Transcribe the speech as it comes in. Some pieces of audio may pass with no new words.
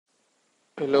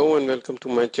Hello and welcome to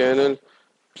my channel.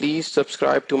 Please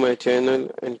subscribe to my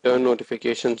channel and turn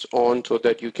notifications on so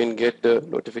that you can get the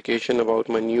notification about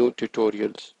my new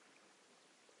tutorials.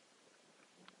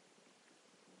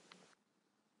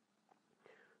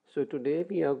 So today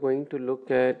we are going to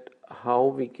look at how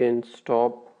we can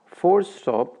force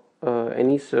stop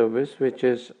any service which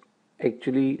is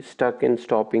actually stuck in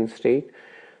stopping state.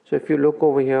 So if you look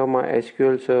over here, my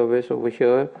SQL service over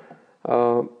here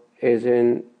uh, is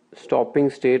in stopping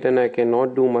state and I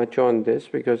cannot do much on this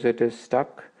because it is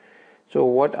stuck. So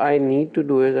what I need to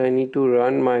do is I need to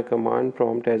run my command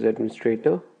prompt as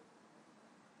administrator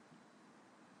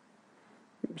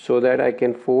so that I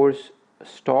can force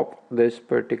stop this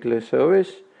particular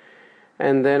service.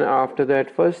 And then after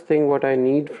that, first thing what I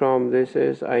need from this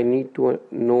is I need to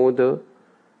know the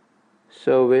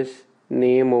service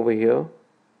name over here,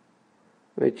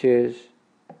 which is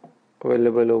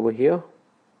available over here.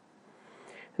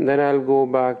 And then I'll go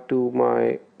back to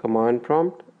my command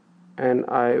prompt and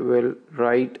I will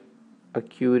write a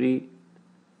query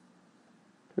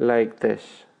like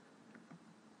this.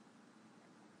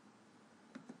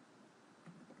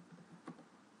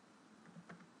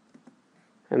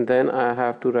 And then I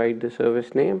have to write the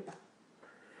service name.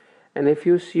 And if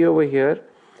you see over here,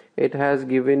 it has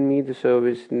given me the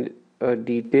service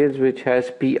details, which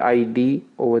has PID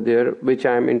over there, which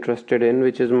I am interested in,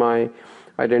 which is my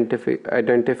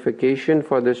identification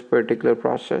for this particular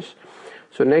process.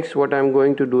 So next what I'm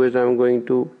going to do is I'm going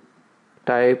to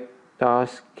type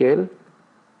task kill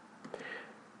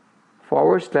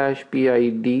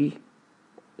 /PID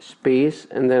space,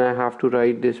 and then I have to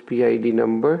write this PID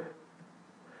number.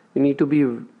 You need to be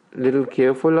a little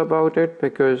careful about it,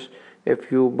 because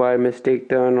if you by mistake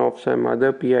turn off some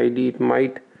other PID, it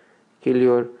might kill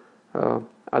your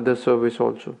other service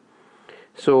also.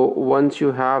 So once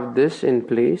you have this in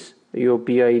place, your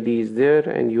PID is there,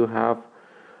 and you have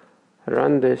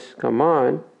run this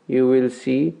command, you will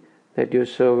see that your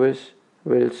service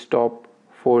will stop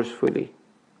forcefully,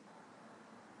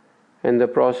 and the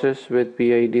process with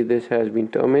PID this has been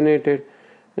terminated.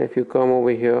 And if you come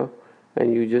over here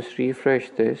and you just refresh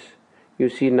this, you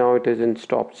see now it is in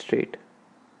stop state.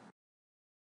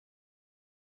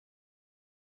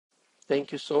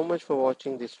 Thank you so much for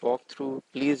watching this walkthrough.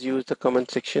 Please use the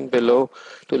comment section below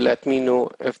to let me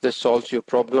know if this solves your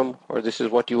problem or this is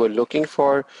what you were looking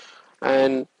for,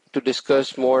 and to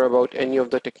discuss more about any of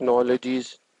the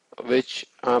technologies which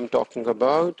I'm talking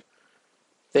about.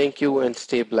 Thank you and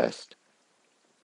stay blessed.